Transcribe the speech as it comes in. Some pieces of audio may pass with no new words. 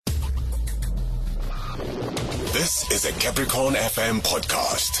This is a CapricornFM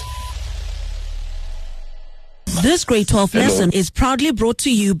podcast. This grade 12 lesson is proudly brought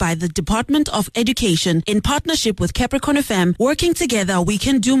to you by the Department of Education in partnership with CapricornFM. Working together, we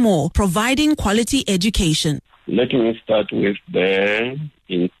can do more, providing quality education. Let me start with the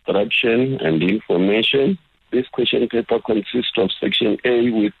instruction and information. This question paper consists of section A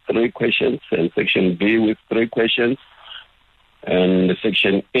with 3 questions and section B with 3 questions. And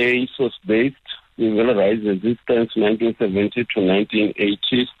section A, source-based, civil rights resistance 1970 to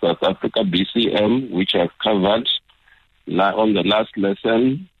 1980, South Africa BCM, which I've covered on the last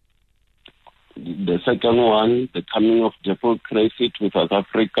lesson. The second one, the coming of democracy to South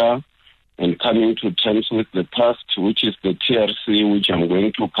Africa and coming to terms with the past, which is the TRC, which I'm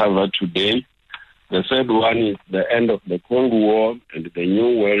going to cover today. The third one is the end of the Cold War and the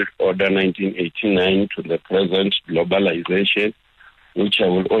New World Order 1989 to the present globalization, which I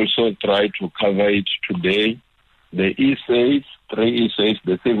will also try to cover it today. The essays, 3 essays,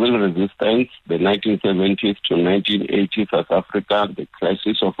 the civil resistance, the 1970s to 1980 South Africa, the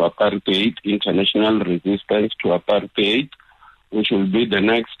crisis of apartheid, international resistance to apartheid, which will be the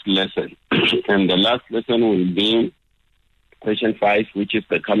next lesson. And the last lesson will be question 5, which is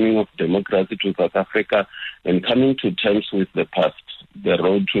the coming of democracy to South Africa and coming to terms with the past, the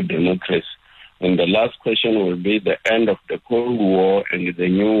road to democracy. And the last question will be the end of the Cold War and the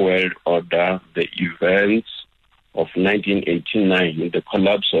New World Order, the events of 1989, the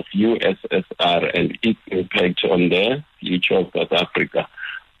collapse of USSR and its impact on the future of South Africa.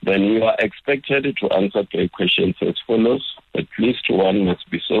 Then you are expected to answer 3 questions as follows. At least one must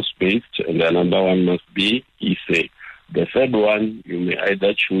be source-based and another one must be essay. The third one, you may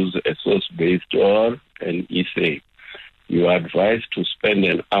either choose a source-based or an essay. You are advised to spend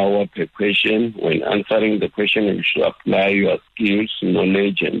an hour per question. When answering the question, you should apply your skills,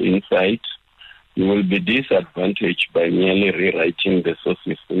 knowledge, and insight. You will be disadvantaged by merely rewriting the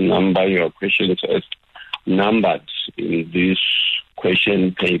sources. Number your questions as numbered in this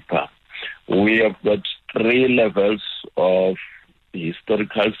question paper. We have got 3 levels of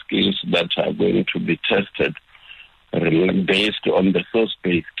historical skills that are going to be tested based on the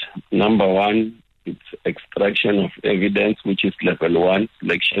source-based. Number 1, it's extraction of evidence, which is level 1,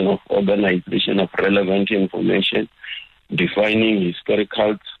 selection of organization of relevant information, defining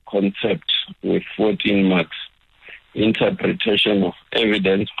historical concepts with 14 marks, interpretation of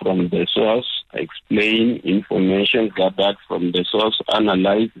evidence from the source, explain information gathered from the source,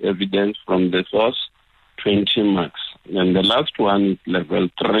 analyze evidence from the source, 20 marks. And the last one is level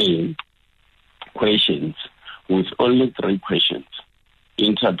 3, questions, with only 3 questions.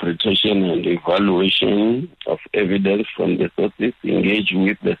 Interpretation and evaluation of evidence from the sources, engage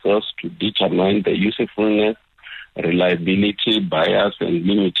with the source to determine the usefulness, reliability, bias, and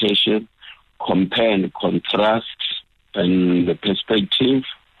limitation, compare and contrast and the perspective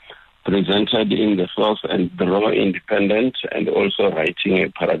presented in the source and draw independent, and also writing a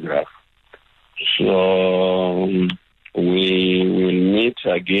paragraph. So we will meet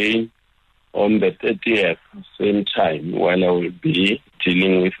again on the 30th, same time, while I will be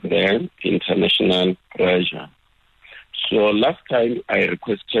dealing with the international pressure. So last time I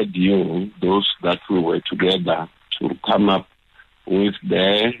requested you, those that we were together, to come up with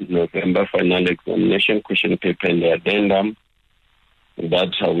the November final examination question paper and the addendum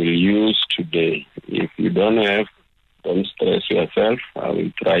that I will use today. If you don't have, don't stress yourself. I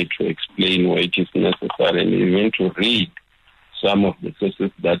will try to explain why it is necessary and even to read some of the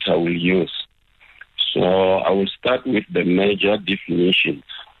sources that I will use. So I will start with the major definitions.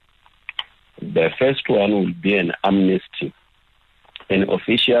 The first one will be an amnesty, an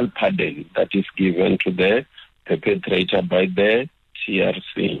official pardon that is given to the perpetrator by the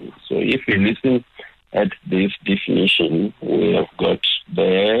TRC. So if you listen at this definition, we have got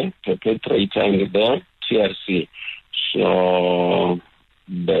the perpetrator and the TRC. So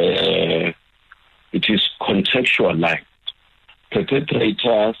it is contextualized.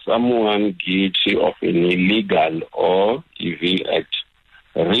 Perpetrator, someone guilty of an illegal or evil act.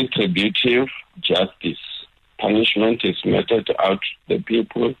 Retributive justice. Punishment is meted out to the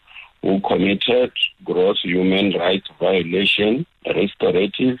people who committed gross human rights violation.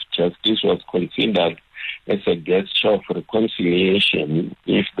 Restorative justice was considered as a gesture of reconciliation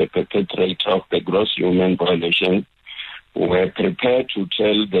if the perpetrator of the gross human violation were prepared to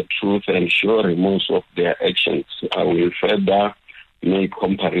tell the truth and show remorse of their actions. I will further make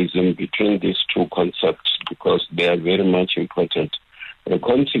comparison between these 2 concepts because they are very much important.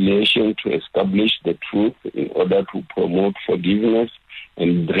 Reconciliation to establish the truth in order to promote forgiveness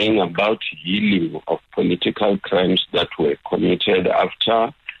and bring about healing of political crimes that were committed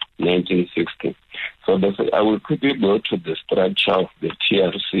after 1960. So I will quickly go to the structure of the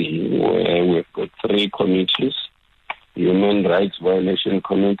TRC, where we've got 3 committees: Human Rights Violation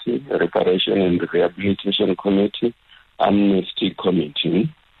Committee, Reparation and Rehabilitation Committee, Amnesty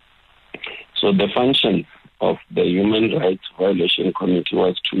Committee. So the function of the Human Rights Violation Committee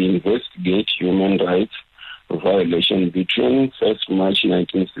was to investigate human rights violation between 1st March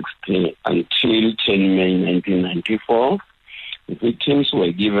 1960 until 10 May 1994. Victims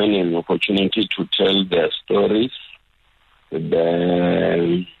were given an opportunity to tell their stories.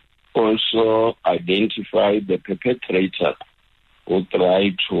 They also identify the perpetrators who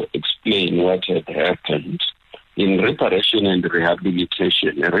tried to explain what had happened. In reparation and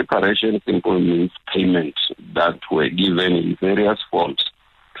rehabilitation, reparation simply means payments that were given in various forms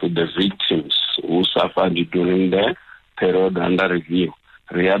to the victims who suffered during the period under review.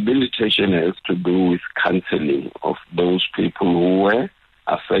 Rehabilitation has to do with counseling of those people who were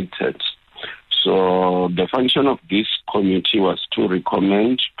affected. So the function of this committee was to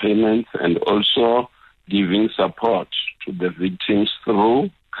recommend payments and also giving support to the victims through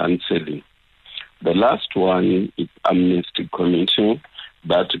counseling. The last one is Amnesty Committee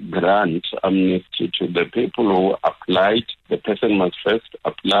that grants amnesty to the people who applied. The person must first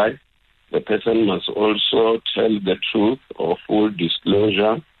apply. The person must also tell the truth or full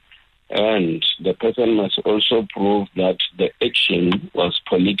disclosure, and the person must also prove that the action was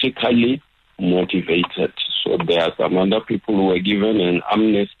politically motivated. So there are some other people who were given an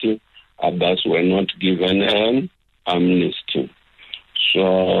amnesty, others were not given an amnesty.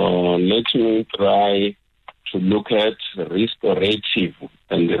 So let me try to look at restorative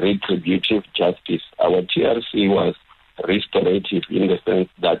and retributive justice. Our TRC was restorative in the sense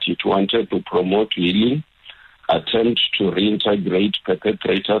that it wanted to promote healing, attempt to reintegrate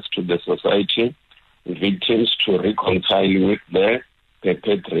perpetrators to the society, victims to reconcile with their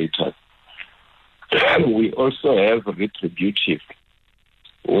perpetrators. We also have retributive,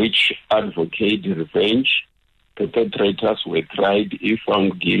 which advocate revenge. Perpetrators were tried. If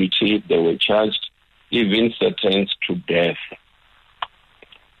found guilty, they were charged, even sentenced to death.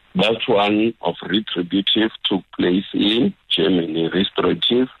 That one of retributive took place in Germany.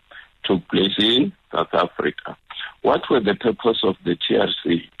 Restorative took place in South Africa. What were the purpose of the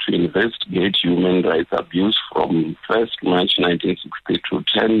TRC? To investigate human rights abuse from 1st March 1960 to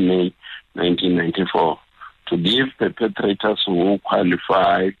 10 May 1994. To give perpetrators who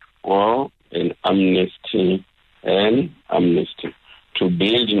qualified for an amnesty. To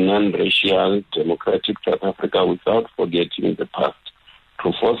build non-racial democratic South Africa without forgetting the past.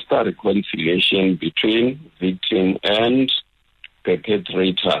 To foster reconciliation between victim and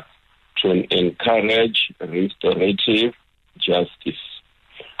perpetrator, to encourage restorative justice.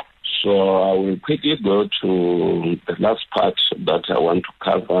 So I will quickly go to the last part that I want to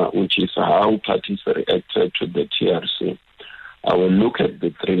cover, which is how parties reacted to the TRC. I will look at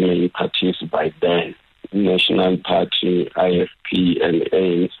the 3 main parties by then: National Party, IFP, and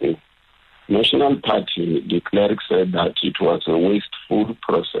ANC. National Party, de Klerk said that it was a wasteful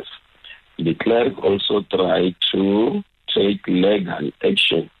process. De Klerk also tried to take legal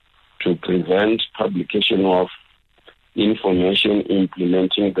action to prevent publication of information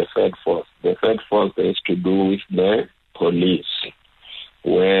implementing the third force. The third force has to do with the police,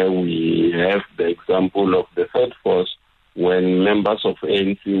 where we have the example of the third force when members of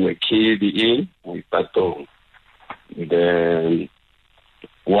ANC were killed in Limpopo. The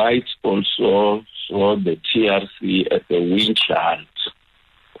whites also saw the TRC as a witch hunt.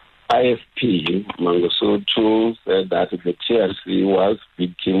 IFP, Mangosuthu, said that the TRC was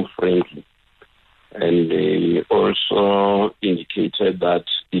victim-friendly. And they also indicated that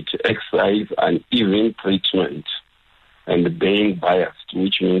it exercised an even treatment and being biased,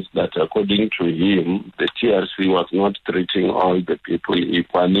 which means that according to him, the TRC was not treating all the people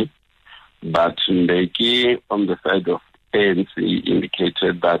equally. But Mbeki, on the side of ANC,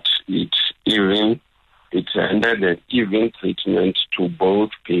 indicated that it handed an even treatment to both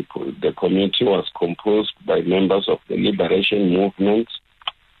people. The committee was composed by members of the liberation movement,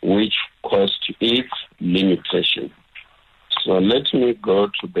 which caused its limitation. So let me go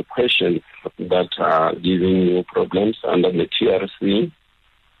to the questions that are giving you problems under the TRC,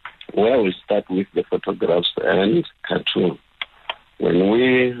 where we start with the photographs and cartoon. When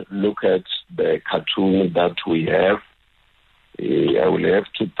we look at the cartoon that we have, I will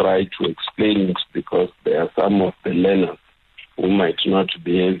have to try to explain it because there are some of the learners who might not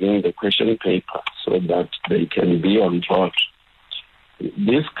be having the question paper so that they can be on board.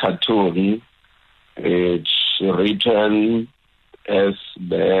 This cartoon is written as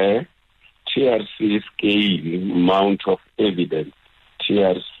the TRC scale amount of evidence.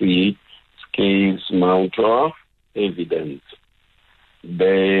 TRC case amount of evidence.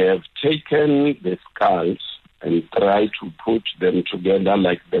 They have taken the skulls and tried to put them together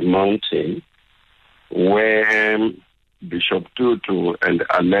like the mountain where Bishop Tutu and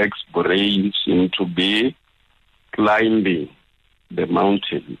Alex Brain seem to be climbing the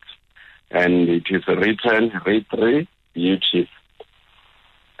mountains. And it is written, retributive.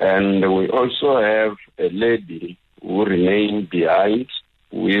 And we also have a lady who remained behind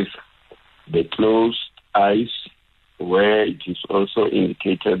with the closed eyes, where it is also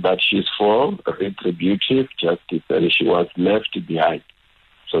indicated that she's for retributive justice, and she was left behind.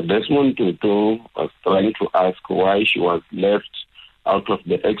 So Desmond Tutu was trying to ask why she was left out of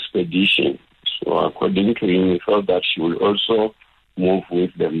the expedition. So according to him, he thought that she will also move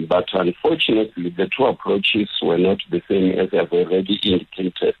with them. But unfortunately, the two approaches were not the same, as I've already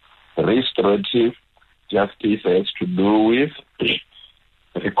indicated. Restorative justice has to do with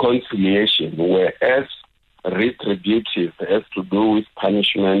reconciliation, whereas retributive has to do with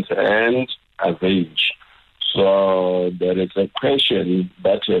punishment and avenge. So there is a question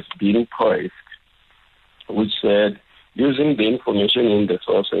that has been posed, which said, using the information in the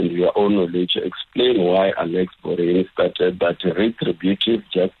source and your own knowledge, explain why Alex Borain stated that retributive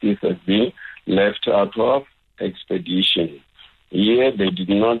justice has been left out of expedition. Here they did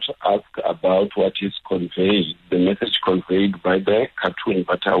not ask about what is conveyed, the message conveyed by the cartoon,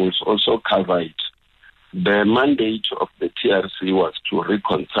 but I will also cover it. The mandate of the TRC was to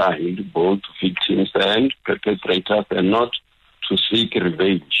reconcile both victims and perpetrators and not to seek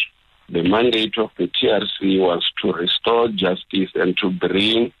revenge. The mandate of the TRC was to restore justice and to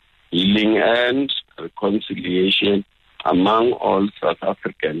bring healing and reconciliation among all South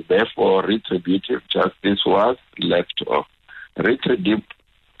Africans. Therefore, retributive justice was left off. Retributive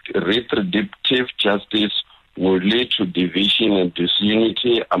justice would lead to division and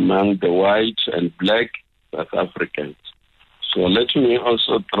disunity among the white and black South Africans. So let me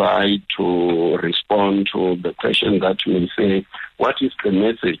also try to respond to the question that may say, what is the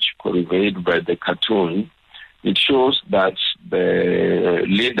message conveyed by the cartoon? It shows that the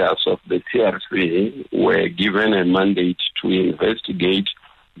leaders of the TRC were given a mandate to investigate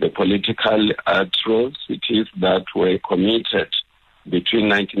the political atrocities that were committed between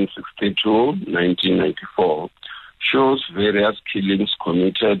 1962 and 1994, shows various killings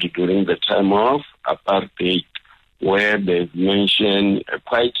committed during the time of apartheid, where they've mentioned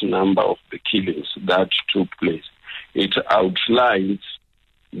quite a number of the killings that took place. It outlines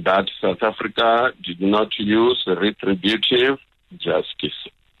that South Africa did not use retributive justice.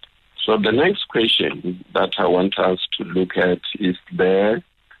 So the next question that I want us to look at is the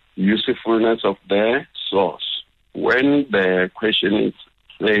usefulness of the source. When the question is,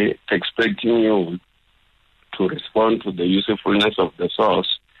 say, expecting you to respond to the usefulness of the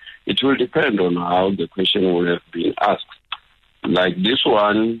source, it will depend on how the question will have been asked. Like this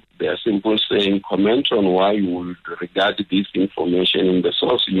one, they are simply saying, comment on why you would regard this information in the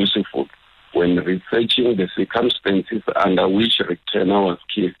source useful when researching the circumstances under which Rick Turner was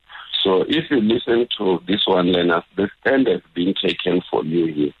killed. So if you listen to this one, Leonard, the stand has been taken for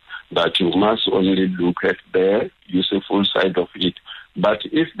you here, that you must only look at the useful side of it. But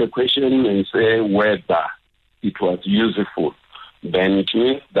if the question may say whether it was useful, then it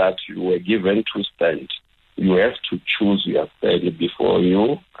means that you were given to stand. You have to choose your stand before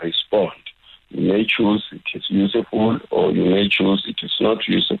you respond. You may choose it is useful, or you may choose it is not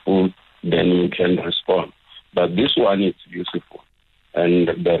useful, then you can respond. But this one is useful. And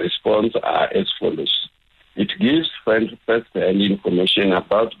the response are as follows. It gives first-hand information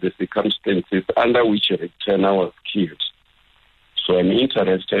about the circumstances under which Rick Turner was killed. So I'm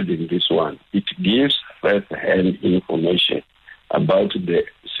interested in this one. It gives first-hand information about the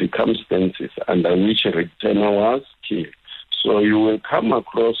circumstances under which Rick Turner was killed. So you will come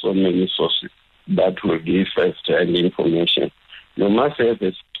across so many sources that will give first-hand information. You must have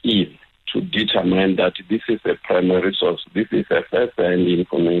a skill to determine that this is a primary source, this is a first-hand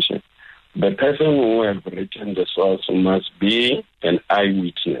information. The person who has written the source must be an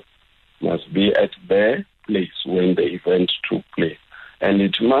eyewitness, must be at the place when the event took place. And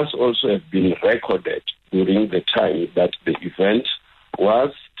it must also have been recorded during the time that the event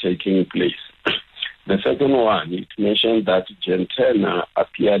was taking place. The second one, it mentioned that Jen Turner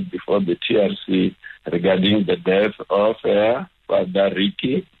appeared before the TRC regarding the death of Father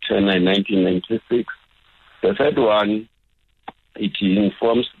Ricky Turner in 1996. The third one, it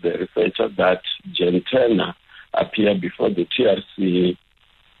informs the researcher that Jen Turner appeared before the TRC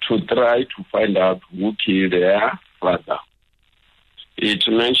to try to find out who killed her father. It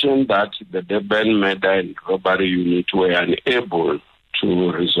mentioned that the Durban murder and robbery unit were unable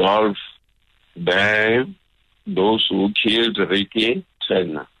to resolve those who killed Ricky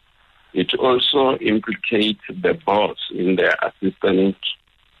Turner. It also implicates the boss in the assistance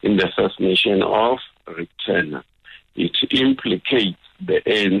in the assassination of Rick Turner. It implicates the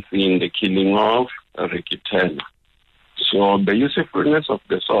ANC in the killing of Ricky Turner. So the usefulness of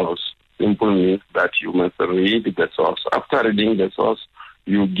the source simply means that you must read the source. After reading the source,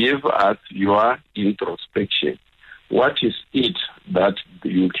 you give us your introspection. What is it that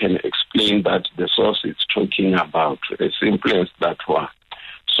you can explain that the source is talking about? As simple as that one.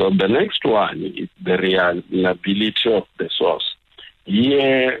 So the next one is the reliability of the source.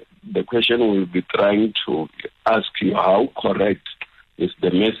 Here, the question will be trying to ask you how correct is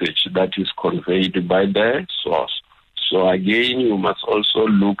the message that is conveyed by the source. So again, you must also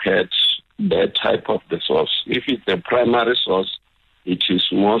look at the type of the source. If it's a primary source, it is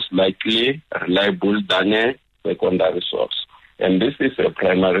most likely reliable than a secondary source. And this is a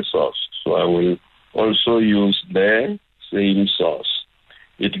primary source, so I will also use the same source.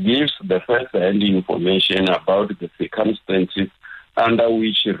 It gives the first-hand information about the circumstances under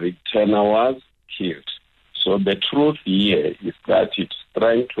which Rick Turner was killed. So the truth here is that it's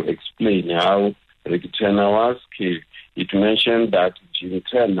trying to explain how Rick Turner was killed. It mentioned that Jim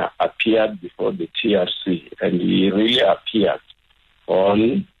Turner appeared before the TRC, and he really appeared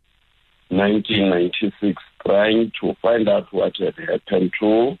on 1996, trying to find out what had happened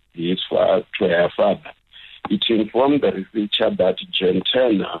to her father. It informed the researcher that Jane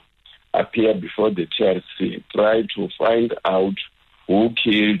Turner appeared before the TRC, tried to find out who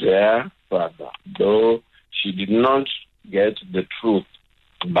killed her father, though she did not get the truth,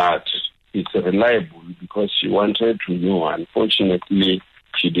 but it's reliable because she wanted to know. Unfortunately,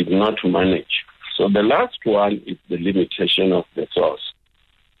 she did not manage. So the last one is the limitation of the source.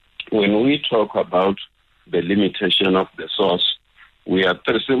 When we talk about the limitation of the source, we are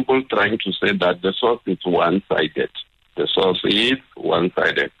simple trying to say that the source is one-sided. The source is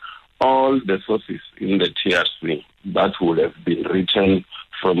one-sided. All the sources in the TRC that would have been written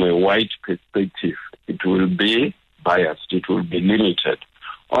from a white perspective, it will be biased, it will be limited.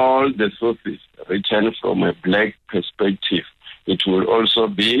 All the sources written from a black perspective, it will also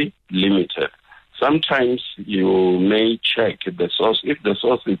be limited. Sometimes you may check the source. If the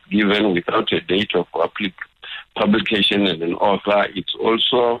source is given without a date of publication and an author, it's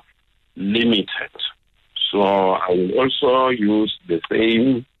also limited. So I will also use the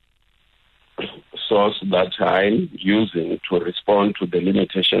same source that I'm using to respond to the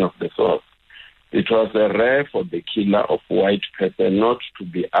limitation of the source. It was rare for the killer of white person not to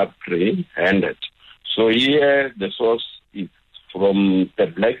be apprehended. So here the source is from the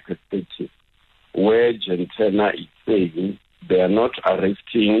black perspective, where Gentena is saying they are not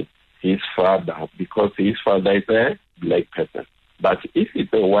arresting his father because his father is a black person. But if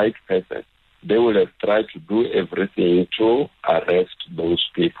it's a white person, they will have tried to do everything to arrest those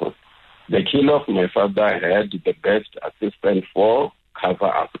people. The killer of my father had the best assistant for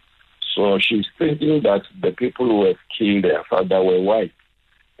cover-up. So she's thinking that the people who have killed their father were white,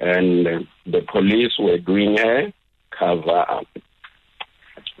 and the police were doing a cover-up.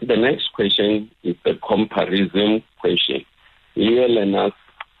 The next question is the comparison question. Here, learners,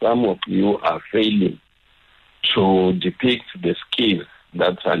 some of you are failing to depict the skills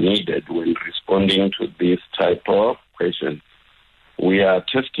that are needed when responding to this type of question. We are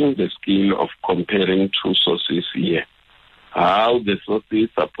testing the skill of comparing two sources here. How the sources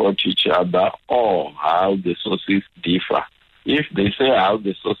support each other or how the sources differ. If they say how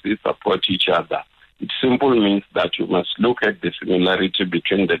the sources support each other, it simply means that you must look at the similarity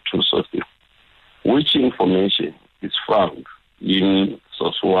between the two sources. Which information is found in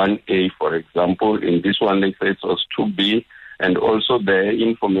source 1A, for example? In this one, they say source 2B, and also the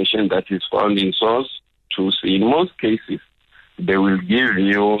information that is found in source 2C. In most cases, they will give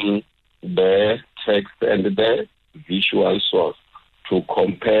you the text and the visual source to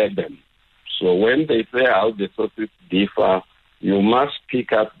compare them. So when they say how the sources differ, you must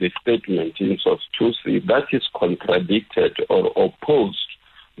pick up the statement in source 2C that is contradicted or opposed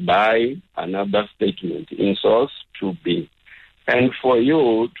by another statement in source 2B. And for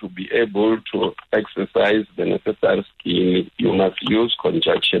you to be able to exercise the necessary skill, you must use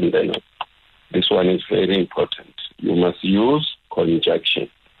conjunction then. This one is very important. You must use conjunction.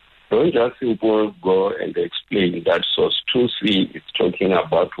 Don't just simply go and explain that source 2C is talking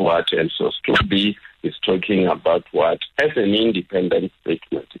about what and source 2B is talking about what as an independent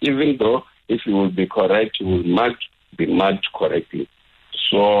statement. Even though if you will be correct, you will be marked correctly.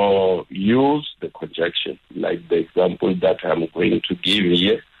 So use the conjunction, like the example that I'm going to give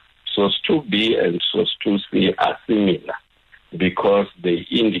here. Source 2B and source 2C are similar. because they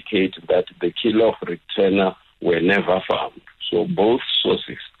indicate that the killer of Rick Turner were never found. So both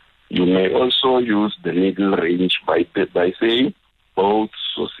sources. You may also use the middle range by saying both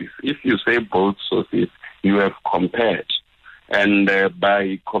sources. If you say both sources, you have compared. And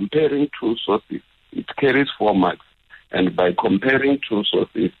by comparing two sources, it carries 4 marks. And by comparing two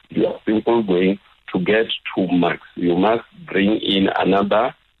sources, you are simply going to get 2 marks. You must bring in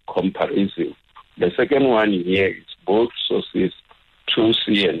another comparison. The second one here is both sources,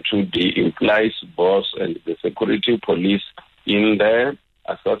 2C and 2D, implies boss and the security police in the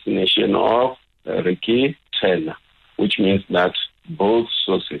assassination of Ricky Turner, which means that both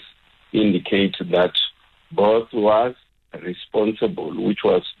sources indicate that boss was responsible, which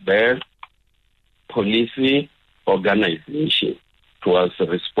was their police organization. It was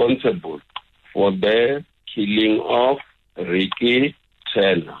responsible for the killing of Ricky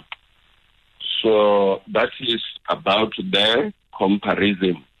Turner. So that is about the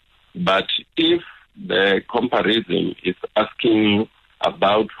comparison. But if the comparison is asking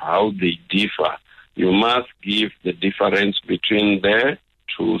about how they differ, you must give the difference between the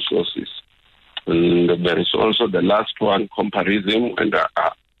two sources. And there is also the last one, comparison and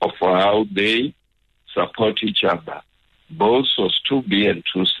of how they support each other. Both source 2B and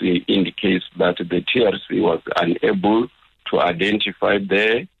 2C indicates that the TRC was unable to identify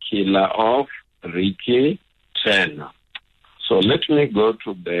the killer of Ricky Turner. So let me go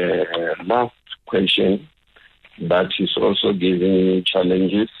to the last question that is also giving me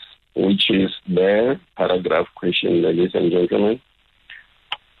challenges, which is the paragraph question, ladies and gentlemen.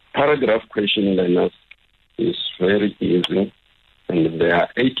 Paragraph question, learners, is very easy, and there are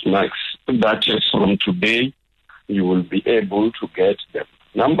 8 marks that from today you will be able to get them.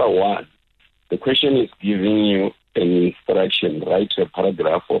 Number 1, the question is giving you an instruction. Write a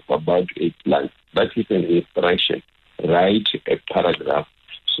paragraph of about 8 lines. That is an instruction. Write a paragraph.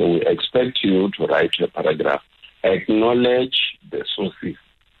 So we expect you to write a paragraph. Acknowledge the sources.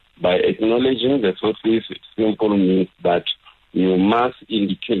 By acknowledging the sources, it simply means that you must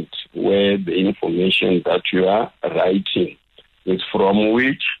indicate where the information that you are writing is from,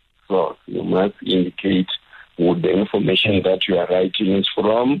 which source. You must indicate what the information that you are writing is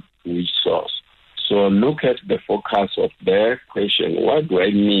from, which source. So look at the focus of the question. What do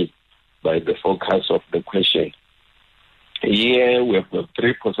I mean by the focus of the question? Here we have got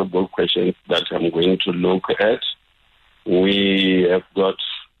 3 possible questions that I'm going to look at. We have got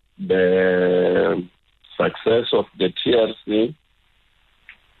the success of the TRC,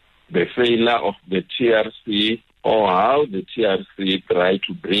 the failure of the TRC, or how the TRC tried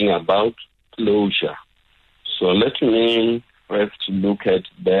to bring about closure. So let me first look at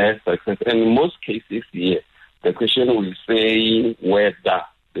the success. And in most cases here, the question will say whether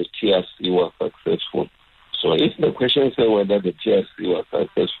the TRC was successful. So if the question says whether the TRC was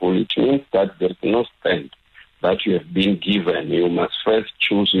successful, it means that there's no stand that you have been given. You must first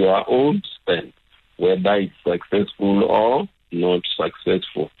choose your own stand, whether it's successful or not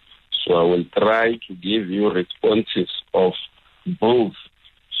successful. So I will try to give you responses of both.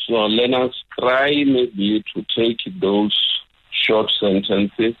 So let us try maybe to take those short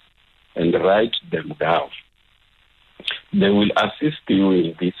sentences and write them down. They will assist you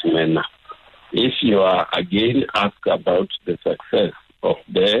in this manner. If you are again asked about the success of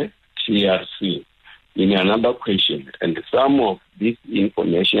the TRC in another question, and some of this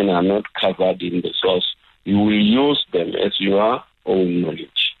information are not covered in the source, you will use them as your own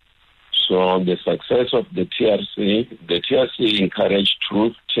knowledge. So the success of the TRC encouraged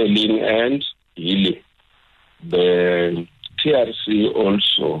truth-telling and healing. The TRC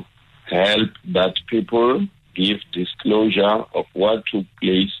also helped that people give disclosure of what took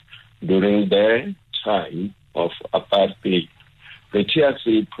place during the time of apartheid. The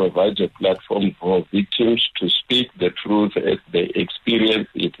TRC provides a platform for victims to speak the truth as they experience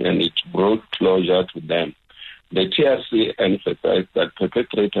it, and it brought closure to them. The TRC emphasized that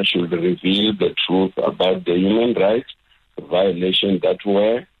perpetrators should reveal the truth about the human rights violations that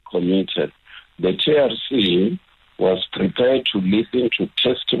were committed. The TRC was prepared to listen to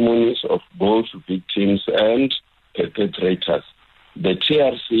testimonies of both victims and perpetrators. The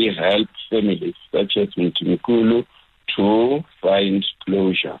TRC helped families such as MT to find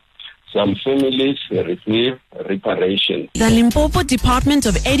closure. Some families receive reparations. The Limpopo Department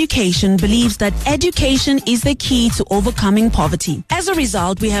of Education believes that education is the key to overcoming poverty. As a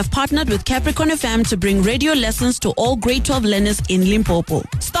result, we have partnered with CapricornFM to bring radio lessons to all grade 12 learners in Limpopo.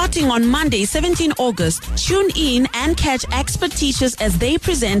 Start Starting on Monday, 17 August, tune in and catch expert teachers as they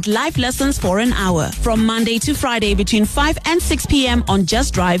present live lessons for an hour. From Monday to Friday between 5 and 6 p.m. on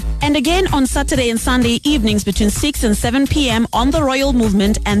Just Drive, and again on Saturday and Sunday evenings between 6 and 7 p.m. on the Royal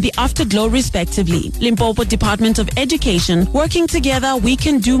Movement and the Afterglow respectively. Limpopo Department of Education, working together we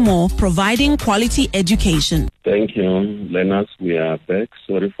can do more, providing quality education. Thank you, Lenas. We are back.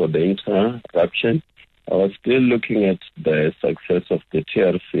 Sorry for the interruption. I was still looking at the success of the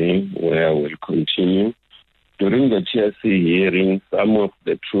TRC, where I will continue. During the TRC hearing, some of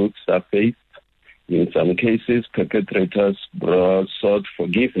the truths surfaced. In some cases, perpetrators sought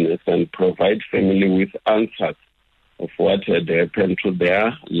forgiveness and provide family with answers of what had happened to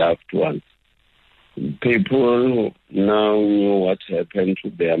their loved ones. People now knew what happened to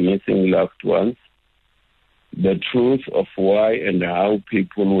their missing loved ones. The truth of why and how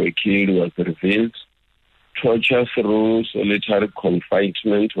people were killed was revealed. Torture through solitary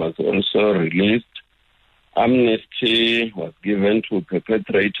confinement was also released. Amnesty was given to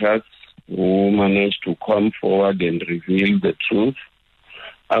perpetrators who managed to come forward and reveal the truth.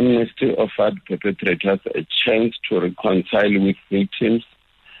 Amnesty offered perpetrators a chance to reconcile with victims.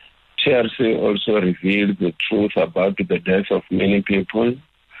 TRC also revealed the truth about the death of many people.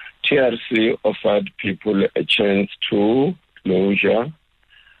 TRC offered people a chance to closure.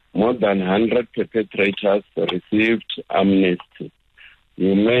 More than 100 perpetrators received amnesty.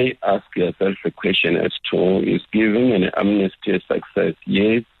 You may ask yourself a question as to, is giving an amnesty a success?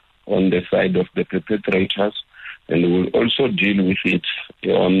 Yes, on the side of the perpetrators, and we'll also deal with it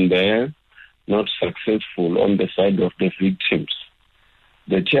on the not successful on the side of the victims.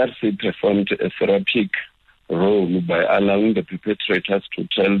 The TRC performed a therapeutic role by allowing the perpetrators to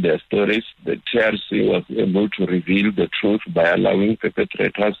tell their stories. The TRC was able to reveal the truth by allowing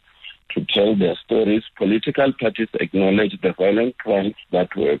perpetrators to tell their stories. Political parties acknowledged the violent crimes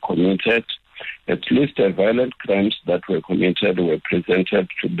that were committed. At least the violent crimes that were committed were presented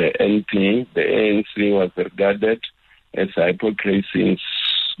to the NP. The ANC was regarded as hypocrite since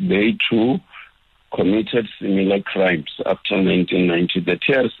they too committed similar crimes after 1990. The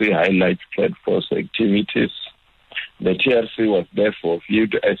TRC highlights threat force activities. The TRC was therefore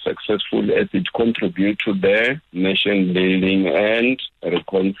viewed as successful as it contributed to the nation building and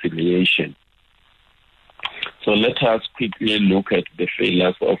reconciliation. So let us quickly look at the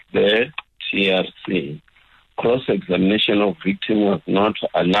failures of the TRC. Cross-examination of victims was not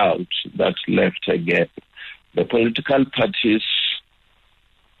allowed. That left a gap. The political parties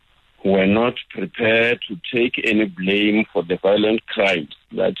were not prepared to take any blame for the violent crimes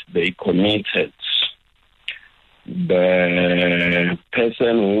that they committed. The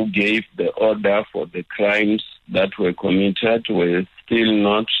person who gave the order for the crimes that were committed were still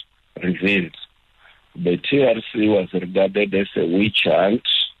not revealed. The TRC was regarded as a witch hunt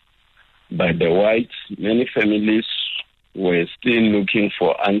by the whites. Many families were still looking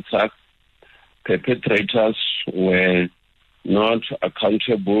for answers. Perpetrators were not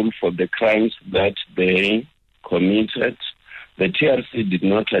accountable for the crimes that they committed. The TRC did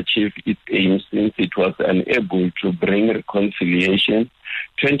not achieve its aim since it was unable to bring reconciliation.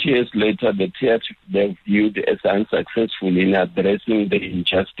 20 years later, the TRC was viewed as unsuccessful in addressing the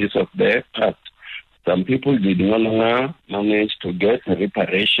injustice of their past. Some people did no longer manage to get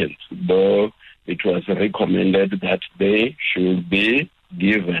reparations, though it was recommended that they should be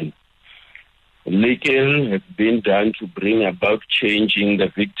given. Little has been done to bring about change in the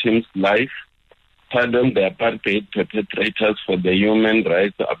victim's life. Pardon the apartheid perpetrators for the human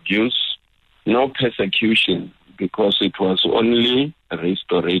rights abuse. No persecution, because it was only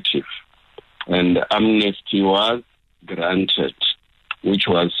restorative. And amnesty was granted, which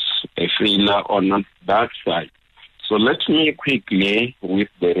was a failure on that side. So let me quickly, with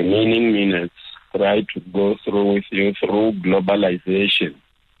the remaining minutes, try to go through with you through globalization.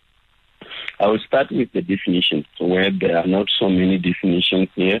 I will start with the definitions, where there are not so many definitions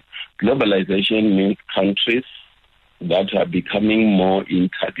here. Globalization means countries that are becoming more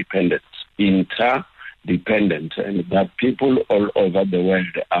interdependent, and that people all over the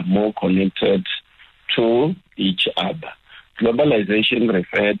world are more connected to each other. Globalization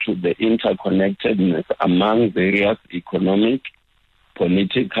refers to the interconnectedness among various economic,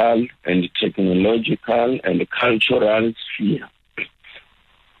 political, and technological and cultural spheres.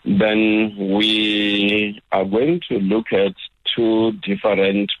 Then we are going to look at two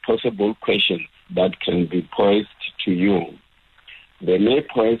different possible questions that can be posed to you. They may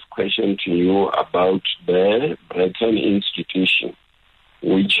pose question to you about the Bretton institution,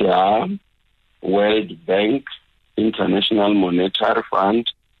 which are World Bank, International Monetary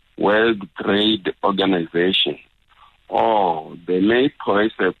Fund, World Trade Organization. or they may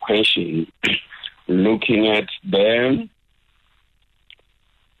pose a question looking at the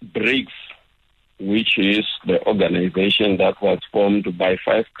BRICS, which is the organization that was formed by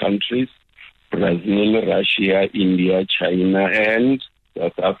 5 countries: Brazil, Russia, India, China, and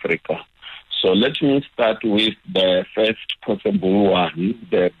South Africa. So let me start with the first possible one,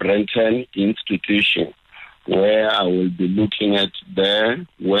 the Bretton Institution, where I will be looking at the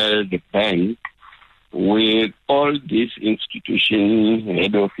World Bank. With all these institutions,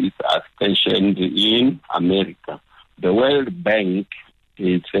 head office are stationed in America. The World Bank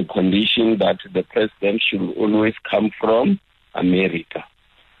is a condition that the president should always come from America.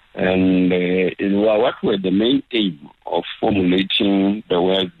 And what were the main aim of formulating the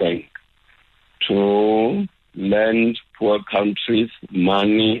World Bank? To lend poor countries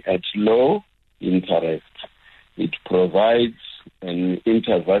money at low interest. It provides an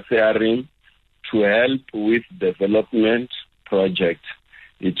intermediary to help with development projects.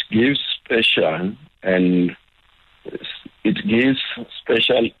 It gives special aid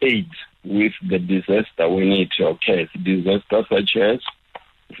with the disaster when it occurs. Disasters such as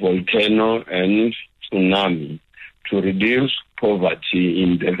volcano and tsunami, to reduce poverty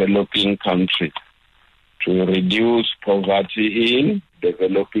in developing countries. To reduce poverty in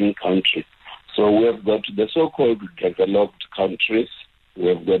developing countries. So we've got the so-called developed countries,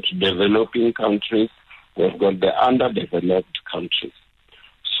 we've got developing countries, we've got the underdeveloped countries.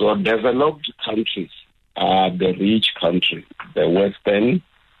 So developed countries are the rich countries, the Western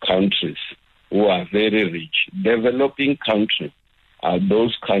countries who are very rich. Developing countries are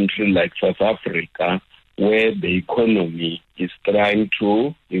those countries like South Africa, where the economy is trying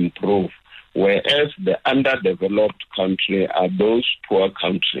to improve, whereas the underdeveloped countries are those poor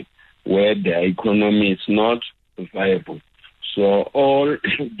countries where the economy is not viable. So all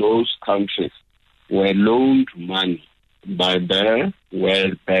those countries were loaned money by the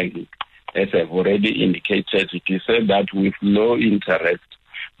World Bank. As I've already indicated, it is said that with low interest.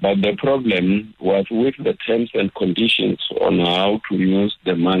 But the problem was with the terms and conditions on how to use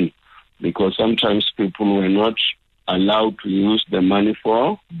the money, because sometimes people were not allowed to use the money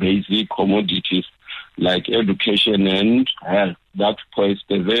for basic commodities like education and health. That posed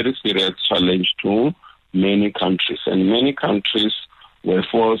a very serious challenge to many countries, and many countries were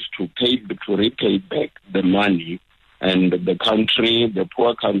forced to repay back the money, and the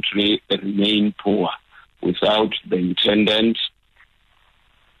poor country remained poor without the intended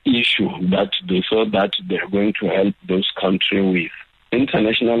issue that they thought that they're going to help those countries with.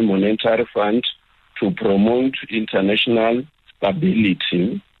 International Monetary Fund, to promote international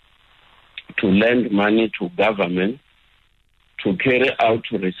stability, to lend money to government, to carry out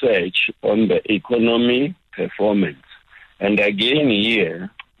research on the economy performance. And again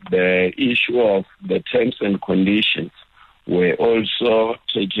here, the issue of the terms and conditions were also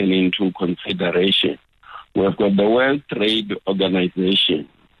taken into consideration. We've got the World Trade Organization,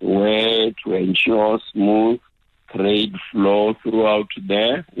 where to ensure smooth trade flow throughout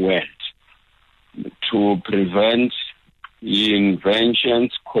the world, to prevent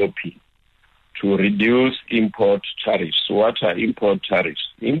inventions copy, to reduce import tariffs. What are import tariffs?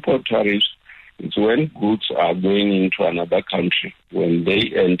 Import tariffs is when goods are going into another country. When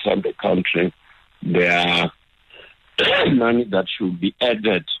they enter the country, there are money that should be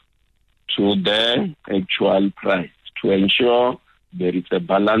added to the actual price to ensure there is a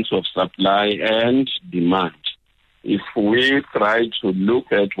balance of supply and demand. If we try to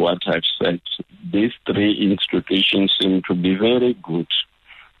look at what I've said, these 3 institutions seem to be very good.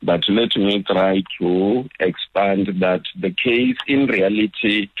 But let me try to expand that the case, in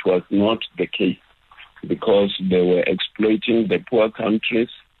reality, it was not the case, because they were exploiting the poor countries,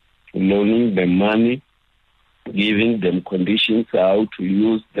 loaning them money, giving them conditions how to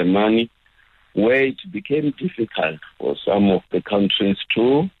use the money, where it became difficult for some of the countries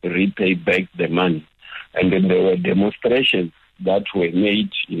to repay back the money. And then there were demonstrations that were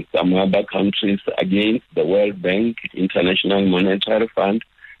made in some other countries against the World Bank, International Monetary Fund,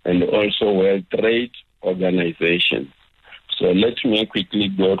 and also World Trade Organization. So let me quickly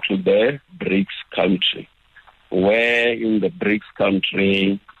go to the BRICS country, where in the BRICS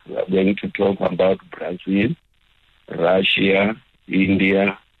country, we are going to talk about Brazil, Russia,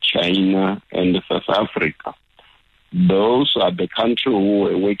 India, China, and South Africa. Those are the countries who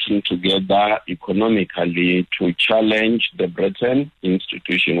were working together economically to challenge the Bretton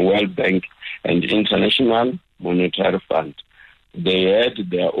Institution, World Bank, and International Monetary Fund. They had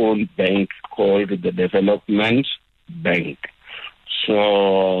their own bank called the Development Bank.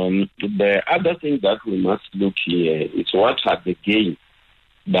 So the other thing that we must look here is what are the gains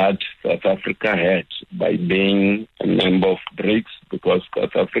that South Africa had by being a member of BRICS, because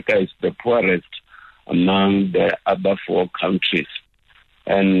South Africa is the poorest among the other 4 countries.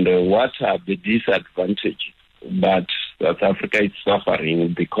 And what are the disadvantages that South Africa is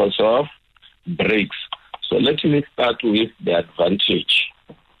suffering because of BRICS? So let me start with the advantage.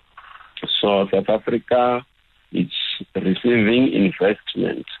 So South Africa is receiving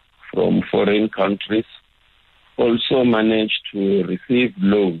investment from foreign countries, also managed to receive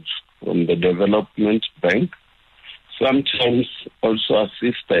loans from the Development Bank, sometimes also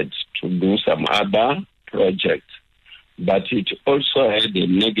assisted to do some other projects. But it also had a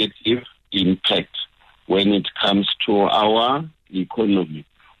negative impact when it comes to our economy.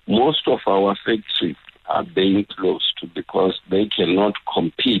 Most of our factories are being closed because they cannot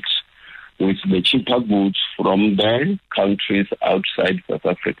compete with the cheaper goods from the countries outside South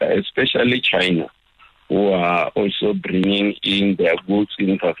Africa, especially China, who are also bringing in their goods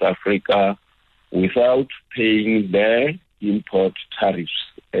in South Africa without paying their import tariffs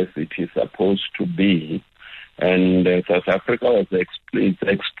as it is supposed to be. And South Africa was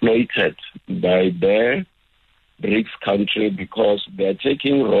exploited by the BRICS country because they are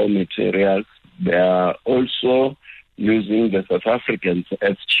taking raw materials. They are also using the South Africans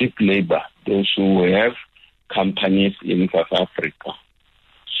as cheap labor, those who have companies in South Africa.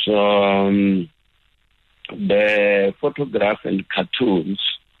 So the photograph and cartoons,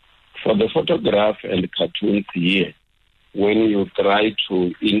 for the photograph and cartoons here, when you try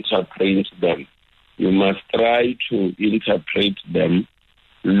to interpret them, you must try to interpret them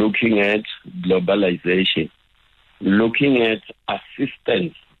looking at globalization, looking at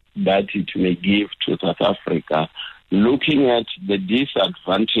assistance that it may give to South Africa, looking at the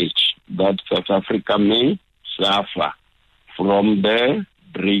disadvantage that South Africa may suffer from the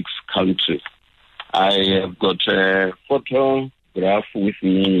BRICS countries. I have got a photograph with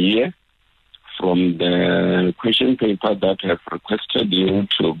me here from the question paper that I have requested you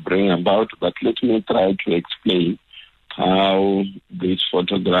to bring about, but let me try to explain how this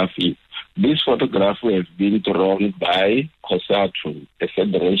photograph is. This photograph has been drawn by COSATU, a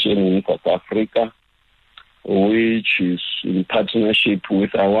federation in South Africa, which is in partnership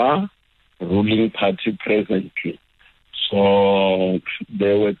with our ruling party presently. So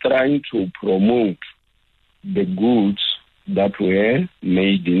they were trying to promote the goods that were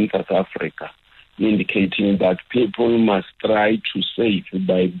made in South Africa, indicating that people must try to save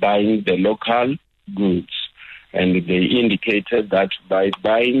by buying the local goods. And they indicated that by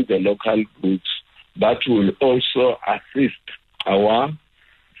buying the local goods, that will also assist our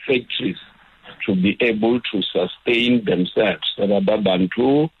factories to be able to sustain themselves rather than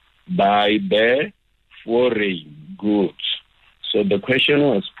to buy the foreign goods. So the question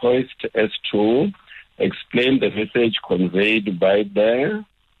was posed as to explain the message conveyed by the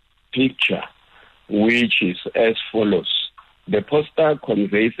picture, which is as follows. The poster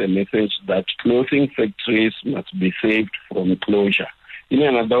conveys a message that clothing factories must be saved from closure. In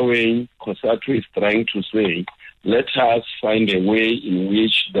another way, COSATU is trying to say, let us find a way in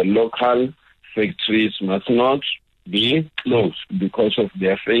which the local factories must not be closed because of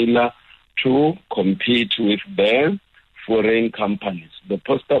their failure to compete with the foreign companies. The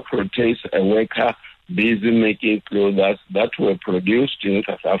poster portrays a worker busy making clothes that were produced in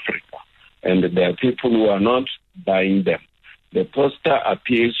South Africa, and there are people who are not buying them. The poster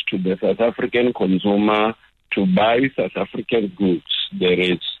appeals to the South African consumer to buy South African goods. There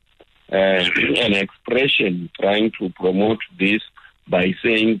is an expression trying to promote this by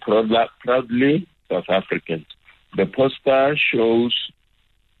saying proudly South Africans. The poster shows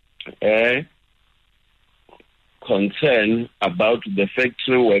a concern about the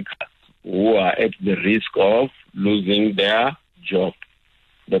factory workers who are at the risk of losing their job.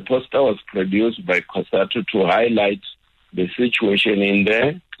 The poster was produced by COSATU to highlight the situation in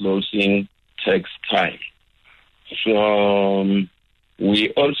the clothing textile. So we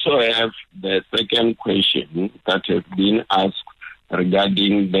also have the second question that has been asked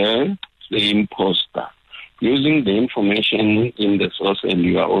regarding the same poster. Using the information in the source and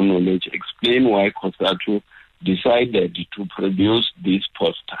your own knowledge, explain why COSATU decided to produce this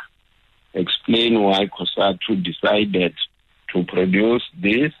poster. Explain why COSATU decided to produce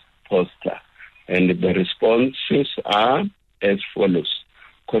this poster. And the responses are as follows.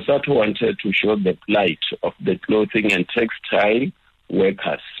 COSATU wanted to show the plight of the clothing and textile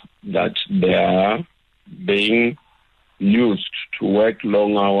workers, that they are being used to work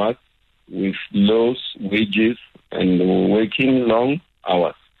long hours with low wages and working long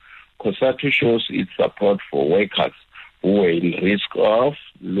hours. COSATU shows its support for workers who are in risk of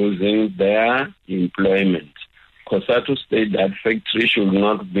losing their employment. COSATU states that factory should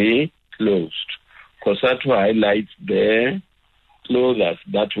not be closed. COSATU highlights the closures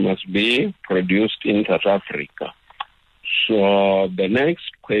that must be produced in South Africa. So the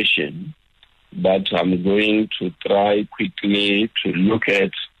next question that I'm going to try quickly to look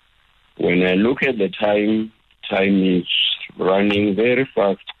at, when I look at the time is running very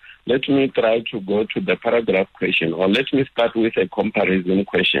fast. Let me try to go to the paragraph question, or let me start with a comparison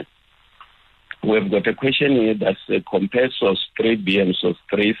question. We've got a question here that says, compare source 3B and source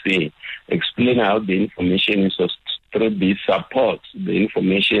 3C. Explain how the information in source 3B supports the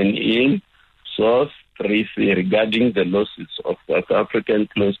information in source 3C regarding the losses of South African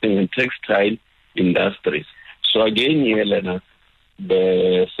clothing and textile industries. So again, here, Lena,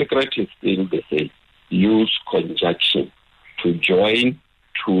 the secret is still the same. Use conjunction to join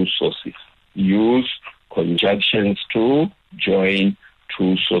two sources. Use conjunctions to join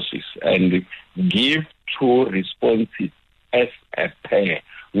two sources and give two responses as a pair,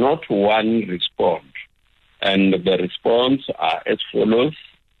 not one response. And the response are as follows.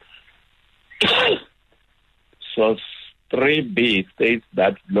 Source 3B states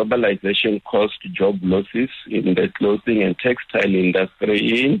that globalization caused job losses in the clothing and textile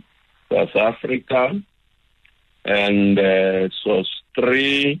industry in South Africa. And source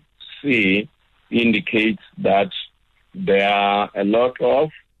 3C indicates that there are a lot of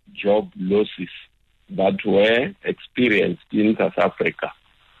job losses that were experienced in South Africa.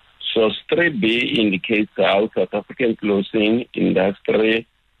 Source 3B indicates how South African clothing industry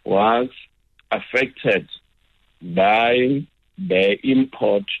was affected by the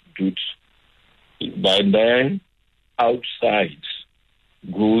import duty, by the outside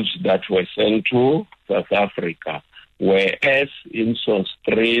goods that were sent to South Africa, whereas in source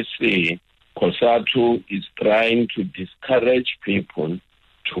 3C, COSATU is trying to discourage people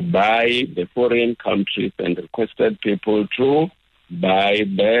to buy the foreign countries and requested people to buy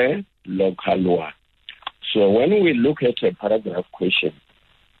the local one. So when we look at a paragraph question,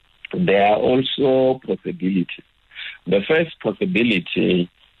 there are also possibilities. The first possibility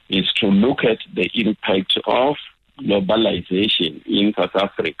is to look at the impact of globalization in South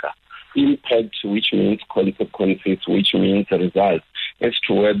Africa. Impact, which means consequences, which means results, as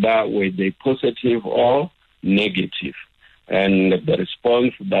to whether were they positive or negative. And the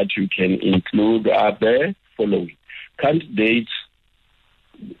response that you can include are the following. Candidates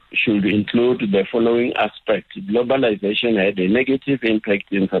should include the following aspects. Globalization had a negative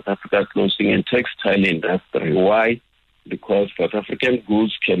impact in South Africa's clothing and textile industry. Why? Because South African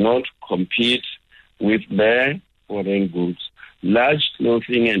goods cannot compete with their foreign goods. Large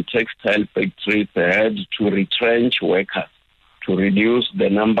clothing and textile factories had to retrench workers to reduce the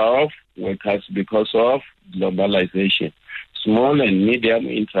number of workers because of globalization. Small and medium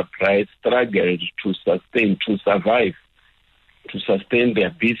enterprise struggled to survive, to sustain their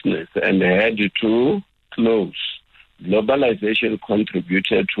business, and had to close. Globalization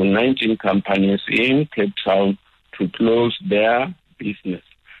contributed to 19 companies in Cape Town to close their business.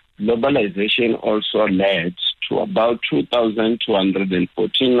 Globalization also led to about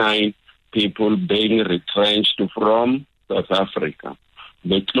 2,249 people being retrenched from South Africa.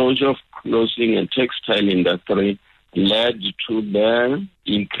 The closure of clothing and textile industry led to the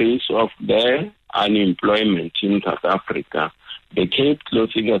increase of the unemployment in South Africa. The Cape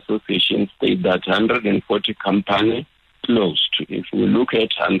Clothing Association stated that 140 companies closed. If we look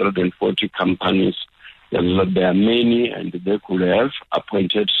at 140 companies, there are many, and they could have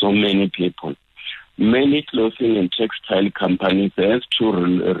appointed so many people. Many clothing and textile companies had to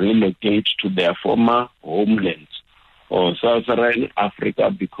relocate to their former homelands or Southern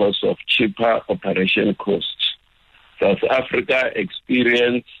Africa because of cheaper operation costs. South Africa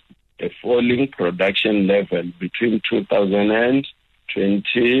experienced a falling production level between 2000 and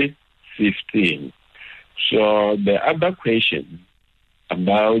 2015. So the other question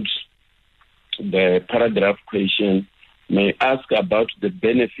about the paragraph question may ask about the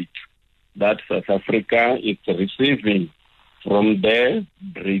benefit that South Africa is receiving from the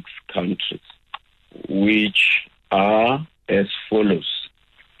BRICS countries, which are as follows.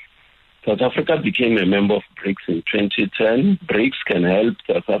 South Africa became a member of BRICS in 2010. BRICS can help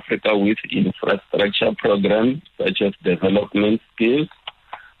South Africa with infrastructure programs such as development skills.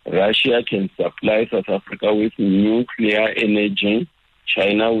 Russia can supply South Africa with nuclear energy.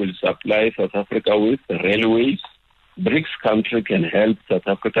 China will supply South Africa with railways. BRICS countries can help South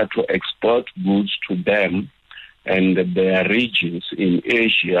Africa to export goods to them and their regions in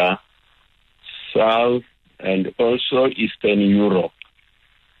Asia, South, and also Eastern Europe.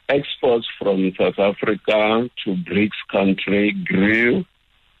 Exports from South Africa to BRICS countries grew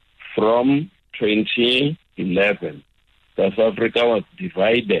from 2011 11, South Africa was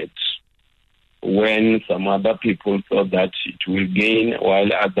divided when some other people thought that it will gain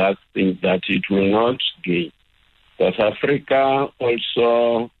while others think that it will not gain. South Africa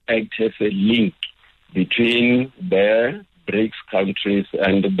also acts as a link between the BRICS countries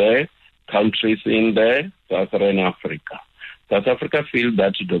and the countries in the Southern Africa. South Africa feels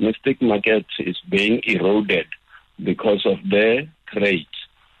that domestic market is being eroded because of the trade.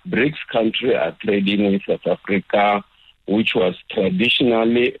 BRICS countries are trading with South Africa, which was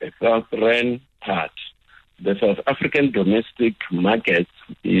traditionally a southern part. The South African domestic market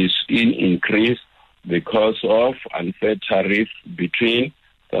is in increase because of unfair tariffs between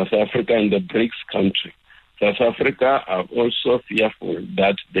South Africa and the BRICS country. South Africa are also fearful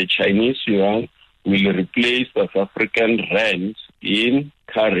that the Chinese yuan will replace South African rand in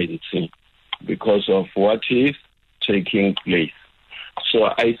currency because of what is taking place. So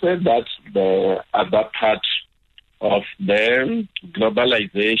I said that the other part of the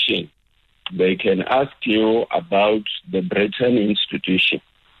globalization, they can ask you about the Bretton Institution,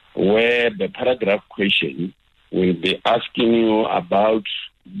 where the paragraph question will be asking you about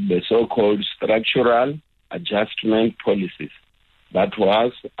the so-called structural adjustment policies that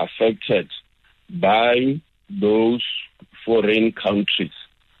was affected by those foreign countries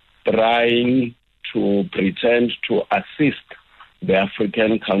trying to pretend to assist the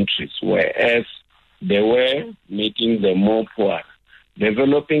African countries, whereas they were making them more poor.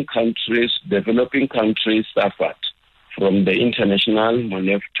 Developing countries suffered from the International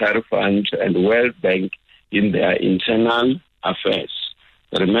Monetary Fund and World Bank in their internal affairs.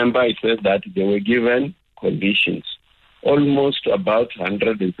 Remember, I said that they were given conditions. Almost about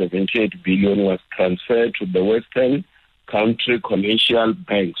 178 billion was transferred to the Western country commercial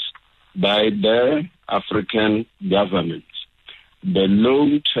banks by the African governments. The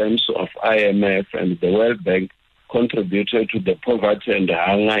loan terms of IMF and the World Bank contributed to the poverty and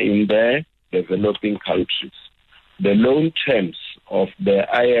hunger in the developing countries. The loan terms of the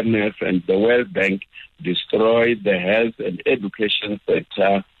IMF and the World Bank destroyed the health and education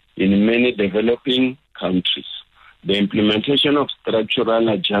sector in many developing countries. The implementation of structural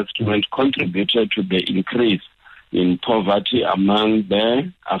adjustment contributed to the increase in poverty among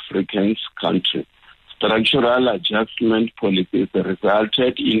the African countries. Structural adjustment policies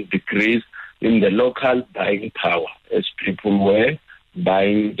resulted in decrease in the local buying power as people were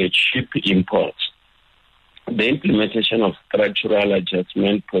buying the cheap imports. The implementation of structural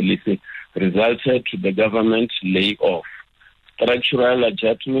adjustment policy resulted to the government layoff. Structural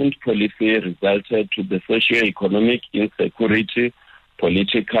adjustment policy resulted to the socio-economic insecurity,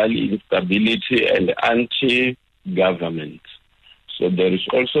 political instability, and anti-government. So there is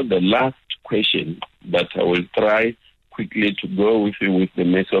also the last question that I will try quickly to go with you with the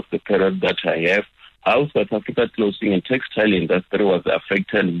mess of the period that I have. How South Africa clothing and textile industry was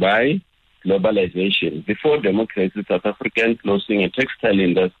affected by globalization. Before democracy, South African clothing and textile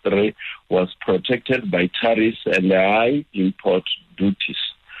industry was protected by tariffs and high import duties.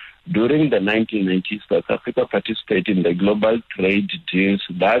 During the 1990s, South Africa participated in the global trade deals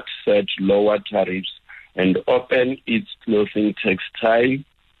that set lower tariffs and opened its clothing textile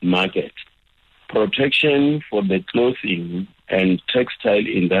market. Protection for the clothing and textile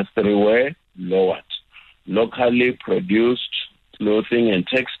industry were lowered. Locally produced clothing and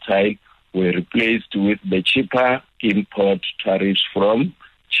textile were replaced with the cheaper import tariffs from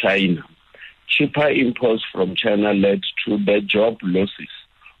China. Cheaper imports from China led to the job losses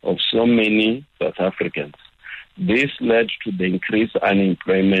of so many South Africans. This led to the increased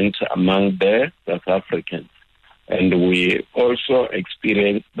unemployment among the South Africans. And we also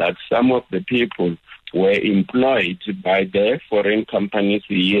experienced that some of the people were employed by the foreign companies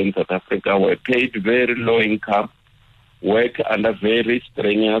here in South Africa were paid very low income, work under very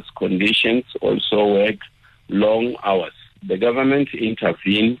strenuous conditions, also work long hours. The government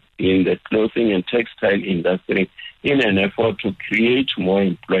intervened in the clothing and textile industry in an effort to create more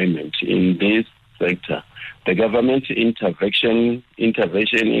employment in this sector. The government intervention in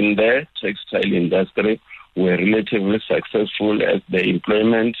the textile industry were relatively successful as the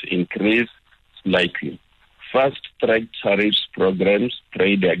employment increased slightly. Fast-track tariffs programs,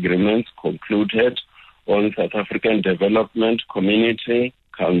 trade agreements concluded on South African development community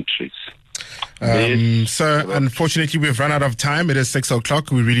countries. Sir, unfortunately, we've run out of time. It is 6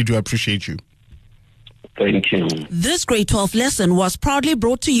 o'clock. We really do appreciate you. Thank you. This grade 12 lesson was proudly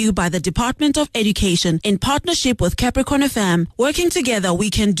brought to you by the Department of Education in partnership with CapricornFM. Working together, we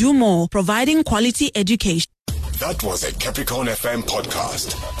can do more, providing quality education. That was a Capricorn FM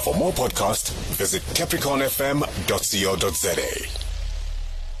podcast. For more podcasts, visit capricornfm.co.za.